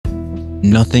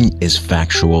Nothing is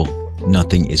factual,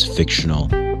 nothing is fictional,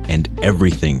 and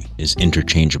everything is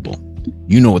interchangeable.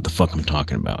 You know what the fuck I'm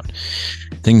talking about.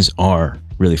 Things are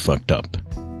really fucked up.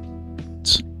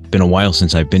 It's been a while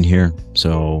since I've been here,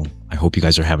 so I hope you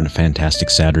guys are having a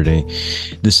fantastic Saturday.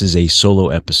 This is a solo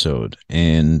episode,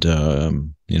 and,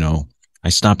 I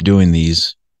stopped doing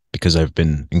these because I've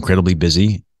been incredibly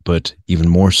busy, but even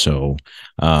more so,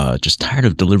 just tired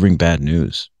of delivering bad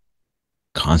news.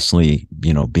 Constantly,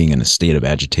 being in a state of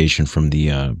agitation from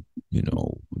the,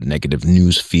 negative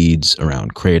news feeds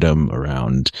around Kratom,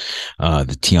 around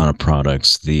the Tiana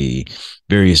products, the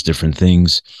various different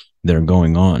things that are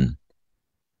going on,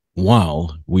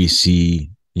 while we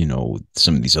see,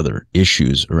 some of these other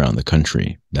issues around the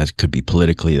country. That could be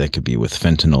politically, that could be with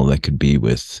fentanyl, that could be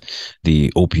with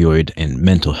the opioid and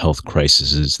mental health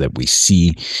crises that we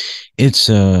see. It's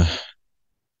a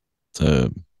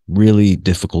really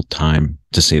difficult time,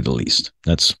 to say the least.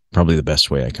 That's probably the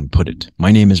best way I can put it.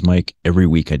 My name is Mike. Every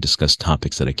week I discuss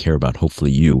topics that I care about.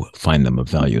 Hopefully you find them of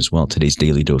value as well. Today's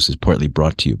Daily Dose is partly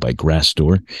brought to you by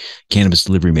Grassdoor. Cannabis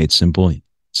delivery made simple.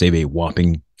 Save a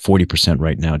whopping 40%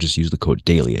 right now. Just use the code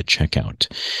DAILY at checkout.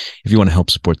 If you want to help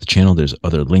support the channel, there's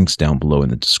other links down below in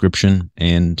the description.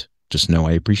 And just know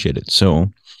I appreciate it.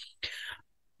 So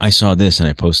I saw this and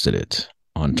I posted it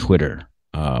on Twitter.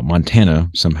 Montana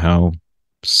somehow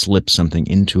slipped something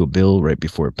into a bill right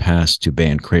before it passed to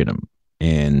ban Kratom.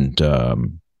 And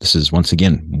this is, once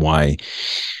again, why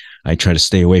I try to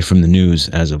stay away from the news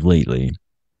as of lately.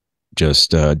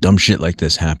 Just dumb shit like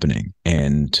this happening.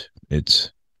 And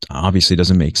it obviously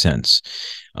doesn't make sense.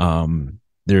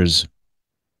 There's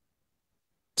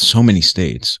so many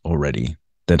states already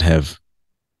that have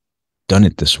done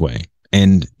it this way.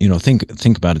 And,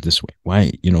 think about it this way.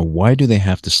 Why do they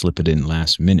have to slip it in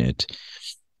last minute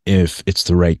if it's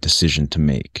the right decision to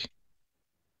make?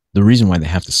 The reason why they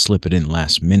have to slip it in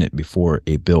last minute before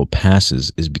a bill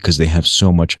passes is because they have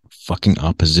so much fucking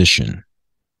opposition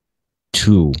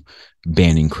to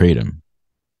banning Kratom.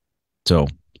 So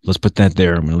let's put that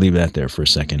there. I'm going to leave that there for a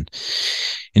second.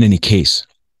 In any case,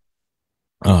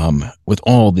 with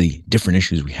all the different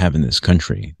issues we have in this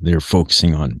country, they're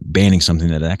focusing on banning something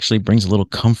that actually brings a little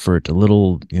comfort, a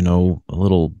little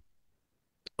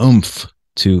oomph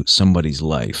to somebody's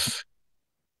life.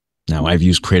 Now, I've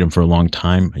used Kratom for a long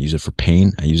time. I use it for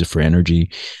pain. I use it for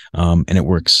energy, and it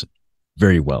works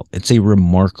very well. It's a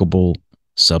remarkable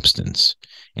substance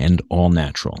and all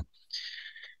natural.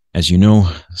 As you know,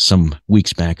 some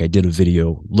weeks back, I did a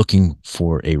video looking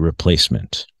for a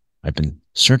replacement. I've been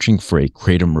searching for a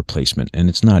Kratom replacement, and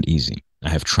it's not easy. I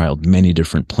have tried many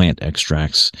different plant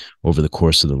extracts over the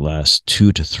course of the last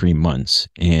 2 to 3 months,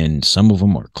 and some of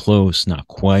them are close, not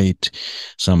quite.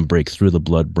 Some break through the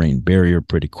blood-brain barrier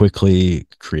pretty quickly,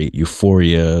 create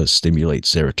euphoria, stimulate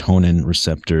serotonin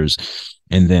receptors,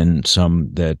 and then some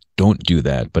that don't do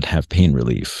that but have pain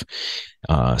relief.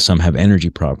 Some have energy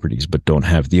properties but don't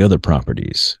have the other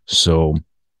properties. So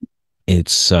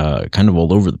it's kind of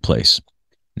all over the place.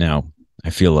 Now,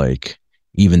 I feel like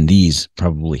even these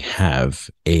probably have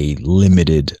a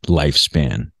limited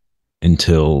lifespan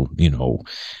until,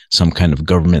 some kind of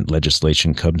government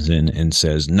legislation comes in and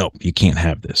says, nope, you can't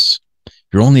have this.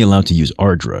 You're only allowed to use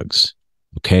our drugs.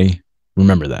 Okay?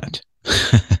 Remember that.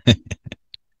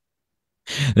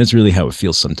 That's really how it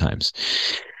feels sometimes.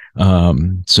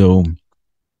 So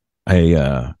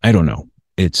I don't know.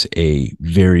 It's a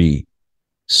very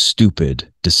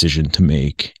stupid decision to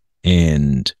make.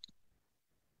 And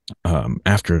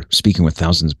after speaking with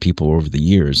thousands of people over the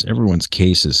years, everyone's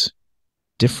case is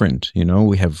different.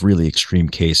 We have really extreme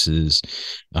cases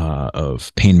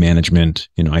of pain management.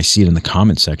 I see it in the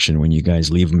comment section when you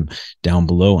guys leave them down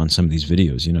below on some of these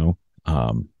videos.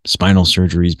 Spinal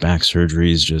surgeries, back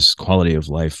surgeries, just quality of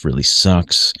life really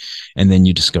sucks. And then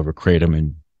you discover Kratom,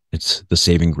 and it's the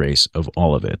saving grace of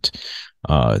all of it.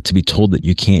 To be told that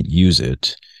you can't use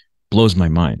it blows my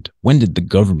mind. When did the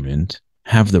government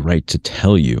have the right to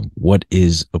tell you what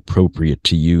is appropriate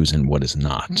to use and what is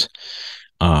not?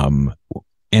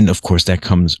 And of course, that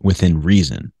comes within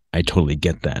reason. I totally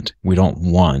get that. We don't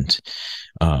want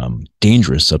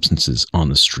dangerous substances on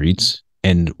the streets.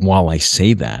 And while I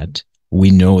say that, we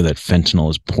know that fentanyl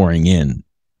is pouring in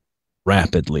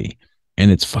rapidly, and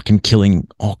it's fucking killing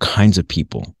all kinds of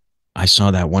people. I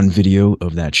saw that one video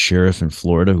of that sheriff in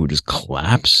Florida who just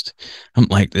collapsed. I'm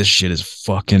like, this shit is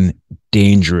fucking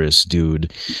dangerous,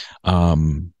 dude.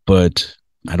 But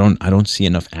I don't see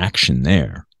enough action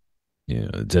there.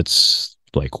 That's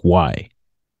like, why?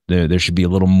 There should be a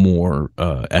little more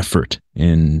effort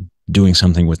in doing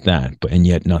something with that, and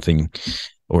yet nothing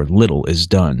or little is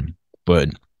done. But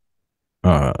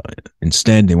Uh,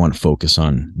 Instead, they want to focus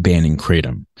on banning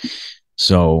kratom.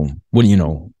 So, what do you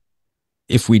know?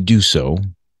 If we do so,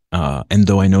 and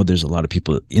though I know there's a lot of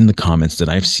people in the comments that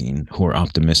I've seen who are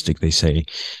optimistic, they say,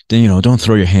 then, don't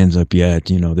throw your hands up yet.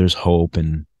 There's hope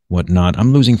and whatnot.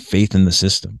 I'm losing faith in the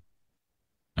system.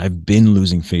 I've been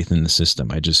losing faith in the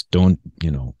system. I just don't,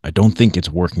 I don't think it's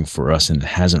working for us, and it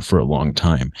hasn't for a long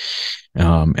time.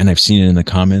 And I've seen it in the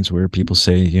comments where people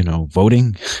say,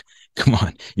 voting, come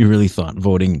on, you really thought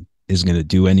voting is going to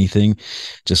do anything?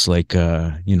 Just like,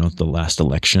 the last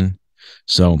election.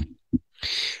 So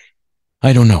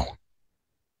I don't know.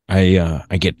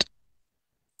 I get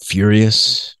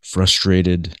furious,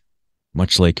 frustrated,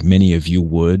 much like many of you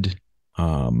would.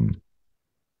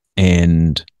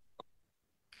 And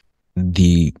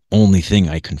the only thing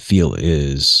I can feel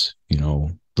is, the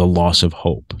loss of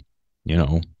hope, you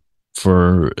know,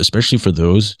 especially for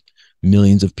those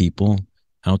millions of people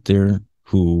out there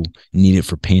who need it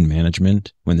for pain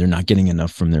management when they're not getting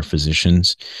enough from their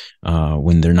physicians,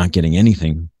 when they're not getting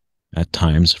anything at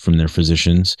times from their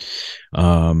physicians.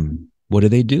 What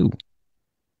do?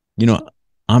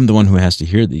 I'm the one who has to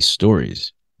hear these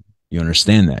stories. You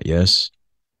understand that? Yes.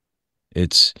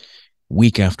 It's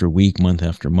week after week, month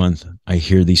after month. I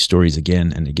hear these stories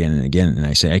again and again and again. And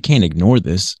I say, I can't ignore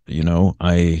this.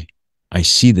 I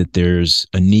see that there's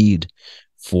a need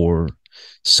for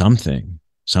something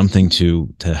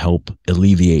to help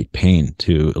alleviate pain,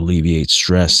 to alleviate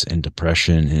stress and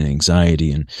depression and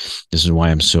anxiety. And this is why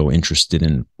I'm so interested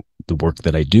in the work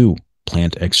that I do,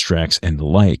 plant extracts and the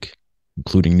like,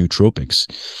 including nootropics.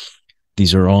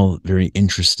 These are all very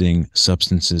interesting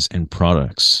substances and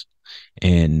products.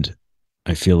 And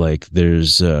I feel like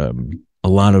there's a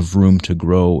lot of room to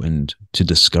grow and to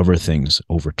discover things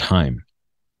over time.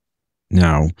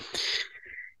 Now,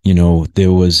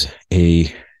 there was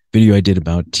a video I did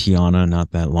about Tiana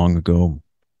not that long ago, a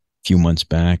few months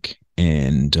back.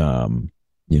 And, I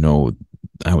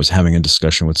was having a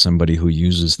discussion with somebody who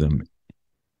uses them.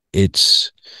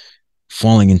 It's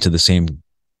falling into the same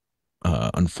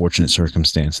unfortunate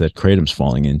circumstance that Kratom's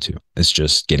falling into. It's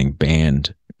just getting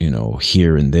banned,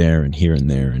 here and there and here and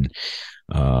there. And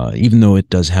even though it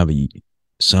does have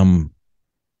some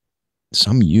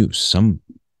use, some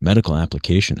medical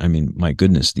application. I mean, my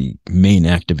goodness, the main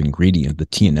active ingredient, the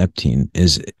tianeptine,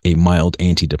 is a mild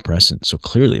antidepressant. So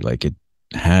clearly, like, it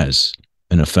has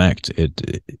an effect.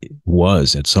 It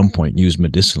was at some point used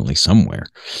medicinally somewhere.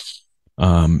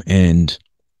 And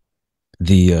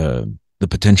the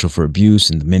potential for abuse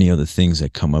and the many other things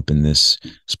that come up in this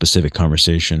specific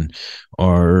conversation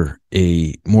are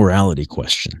a morality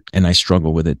question. And I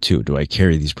struggle with it too. Do I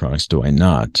carry these products? Do I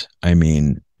not? I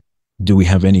mean, do we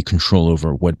have any control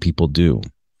over what people do?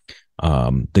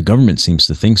 The government seems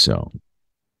to think so.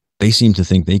 They seem to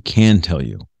think they can tell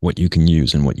you what you can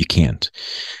use and what you can't.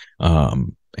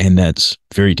 And that's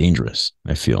very dangerous,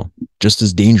 I feel. Just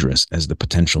as dangerous as the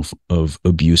potential of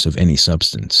abuse of any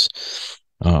substance.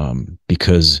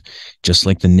 Because just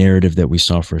like the narrative that we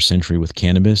saw for a century with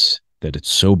cannabis, that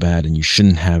it's so bad and you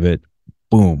shouldn't have it,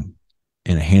 boom,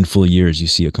 in a handful of years, you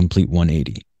see a complete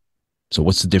 180. So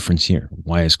what's the difference here?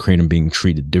 Why is kratom being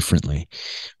treated differently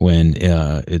when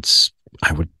it's,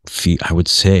 I would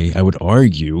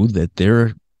argue that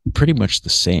they're pretty much the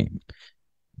same,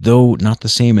 though not the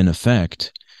same in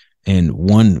effect. And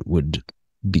one would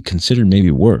be considered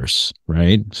maybe worse,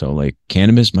 right? So like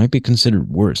cannabis might be considered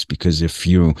worse because if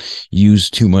you use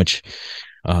too much,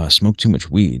 smoke too much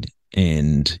weed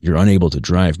and you're unable to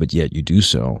drive, but yet you do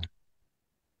so,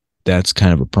 that's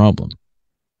kind of a problem.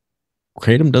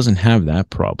 Kratom doesn't have that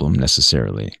problem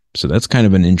necessarily. So that's kind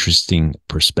of an interesting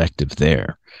perspective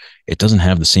there. It doesn't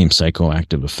have the same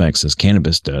psychoactive effects as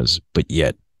cannabis does, but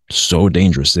yet so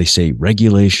dangerous. They say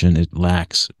regulation, it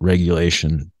lacks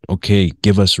regulation. Okay,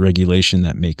 give us regulation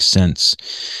that makes sense.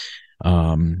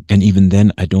 And even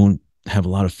then, I don't have a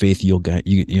lot of faith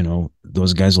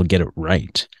those guys will get it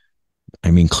right.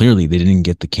 I mean, clearly they didn't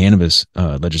get the cannabis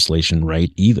legislation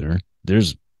right either.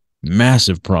 There's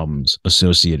massive problems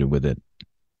associated with it.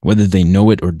 Whether they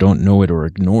know it or don't know it or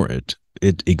ignore it,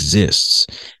 it exists.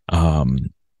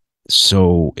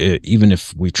 So even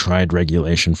if we tried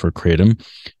regulation for kratom,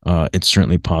 it's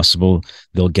certainly possible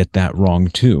they'll get that wrong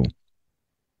too.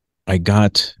 I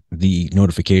got the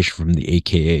notification from the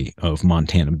AKA of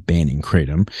Montana banning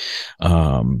kratom.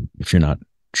 If you're not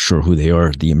sure who they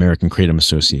are, the American Kratom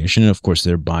Association. And of course,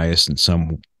 they're biased in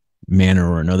some manner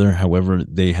or another. However,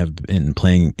 they have been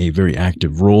playing a very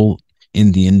active role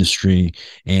in the industry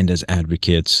and as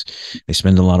advocates. They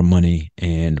spend a lot of money,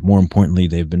 and more importantly,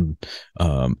 they've been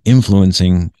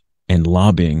influencing and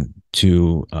lobbying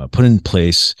to put in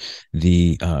place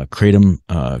the Kratom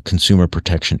Consumer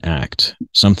Protection Act,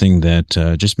 something that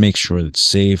just makes sure it's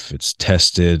safe, it's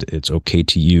tested, it's okay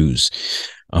to use.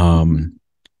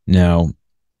 Now,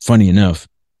 funny enough,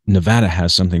 Nevada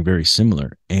has something very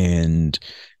similar, and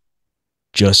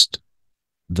just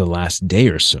the last day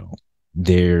or so,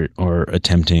 they are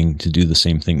attempting to do the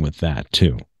same thing with that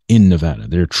too. In Nevada,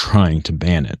 they're trying to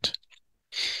ban it.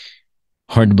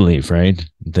 Hard to believe, right?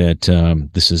 That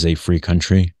this is a free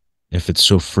country. If it's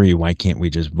so free, why can't we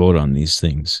just vote on these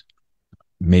things?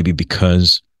 Maybe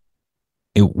because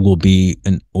it will be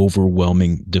an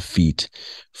overwhelming defeat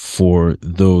for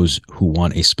those who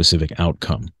want a specific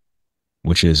outcome,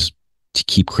 which is to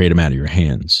keep kratom out of your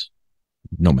hands,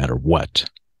 no matter what.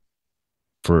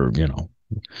 For,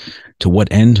 to what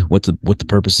end, what the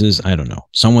purpose is, I don't know.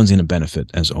 Someone's going to benefit,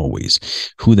 as always.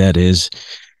 Who that is,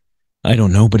 I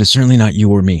don't know, but it's certainly not you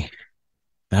or me.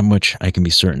 That much I can be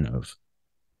certain of.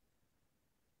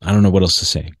 I don't know what else to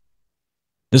say.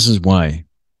 This is why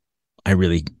I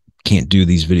really can't do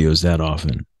these videos that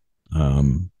often.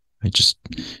 I just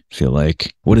feel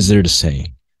like, what is there to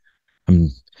say? I'm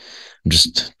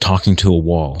just talking to a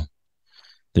wall.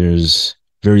 There's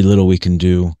very little we can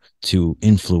do to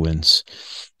influence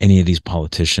any of these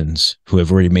politicians who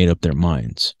have already made up their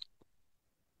minds.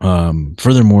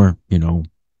 Furthermore,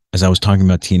 as I was talking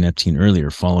about TNFT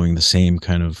earlier, following the same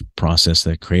kind of process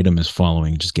that Kratom is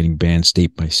following, just getting banned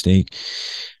state by state.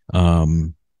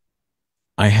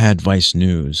 I had Vice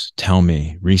News tell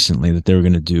me recently that they were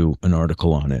going to do an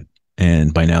article on it,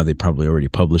 and by now they probably already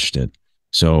published it.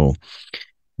 So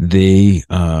they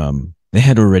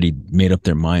had already made up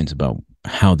their minds about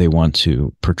how they want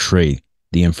to portray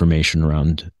the information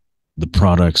around the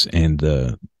products and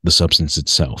the substance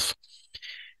itself.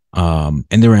 And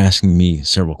they were asking me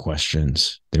several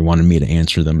questions. They wanted me to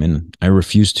answer them, and I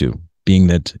refused to, being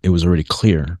that it was already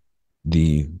clear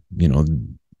the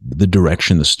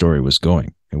direction the story was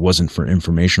going. It wasn't for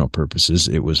informational purposes.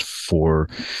 It was for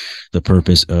the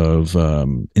purpose of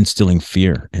instilling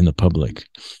fear in the public.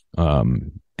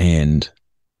 And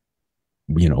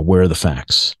where are the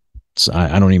facts? So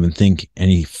I don't even think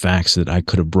any facts that I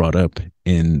could have brought up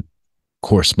in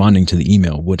corresponding to the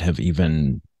email would have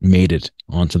even made it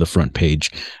onto the front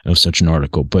page of such an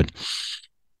article. But,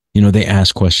 they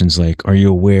ask questions like, are you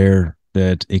aware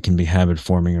that it can be habit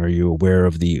forming? Are you aware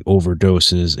of the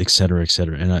overdoses, et cetera, et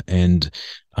cetera? And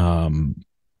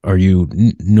are you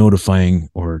notifying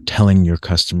or telling your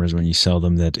customers when you sell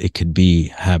them that it could be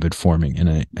habit forming?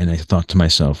 And I thought to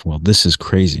myself, well, this is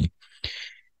crazy.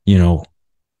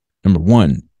 Number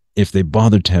one, if they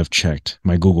bothered to have checked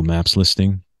my Google Maps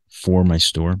listing for my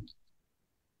store,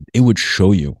 it would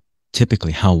show you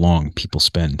typically how long people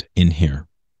spend in here.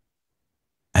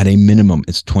 At a minimum,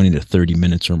 it's 20 to 30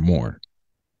 minutes or more.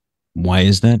 Why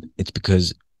is that? It's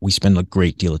because we spend a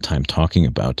great deal of time talking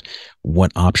about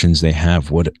what options they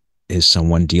have, what is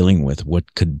someone dealing with,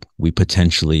 what could we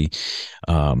potentially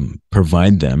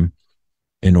provide them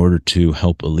in order to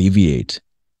help alleviate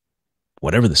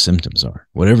whatever the symptoms are,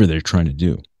 whatever they're trying to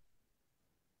do.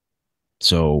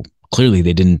 So clearly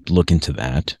they didn't look into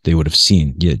that. They would have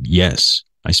seen, yes,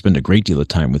 I spend a great deal of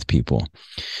time with people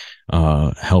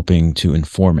helping to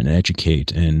inform and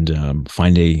educate and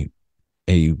find a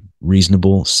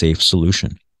reasonable, safe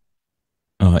solution,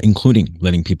 including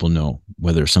letting people know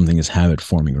whether something is habit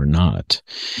forming or not.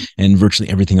 And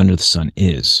virtually everything under the sun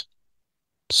is.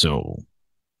 So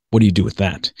what do you do with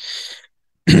that?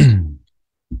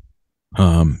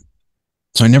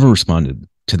 So I never responded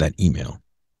to that email.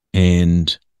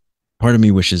 And part of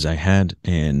me wishes I had,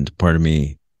 and part of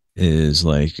me is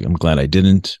like, I'm glad I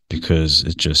didn't, because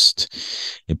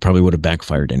it probably would have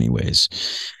backfired anyways.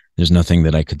 There's nothing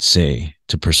that I could say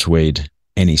to persuade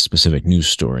any specific news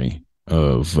story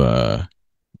of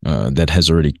that has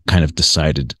already kind of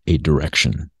decided a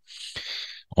direction.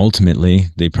 Ultimately,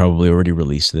 they probably already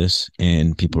released this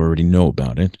and people already know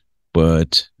about it,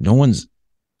 but no one's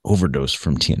overdosed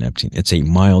from TNFT. It's a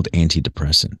mild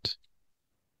antidepressant.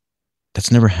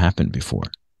 That's never happened before.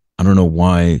 I don't know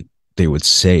why they would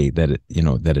say that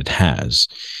it has.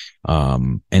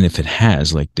 And if it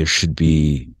has, like, there should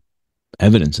be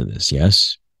evidence of this,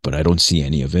 yes, but I don't see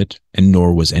any of it, and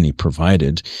nor was any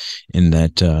provided in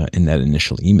that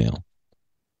initial email.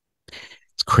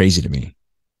 It's crazy to me.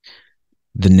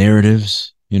 The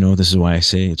narratives, this is why I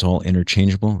say it's all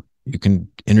interchangeable. You can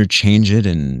interchange it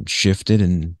and shift it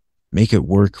and make it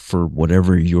work for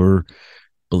whatever your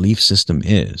belief system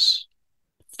is.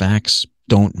 Facts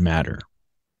don't matter.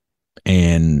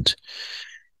 And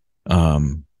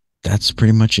that's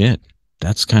pretty much it.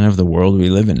 that's kind of the world we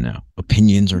live in now.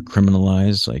 Opinions are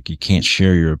criminalized. Like you can't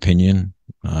share your opinion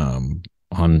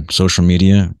on social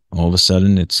media. All of a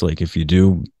sudden, it's like if you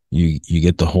do, you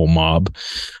get the whole mob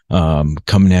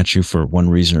coming at you for one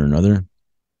reason or another.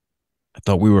 I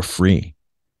thought we were free.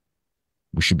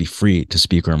 We should be free to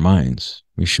speak our minds.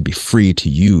 We should be free to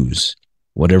use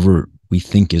whatever we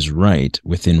think is right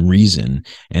within reason,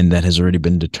 and that has already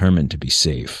been determined to be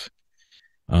safe.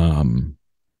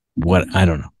 What I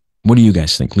don't know. What do you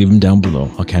guys think? Leave them down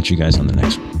below. I'll catch you guys on the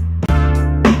next one.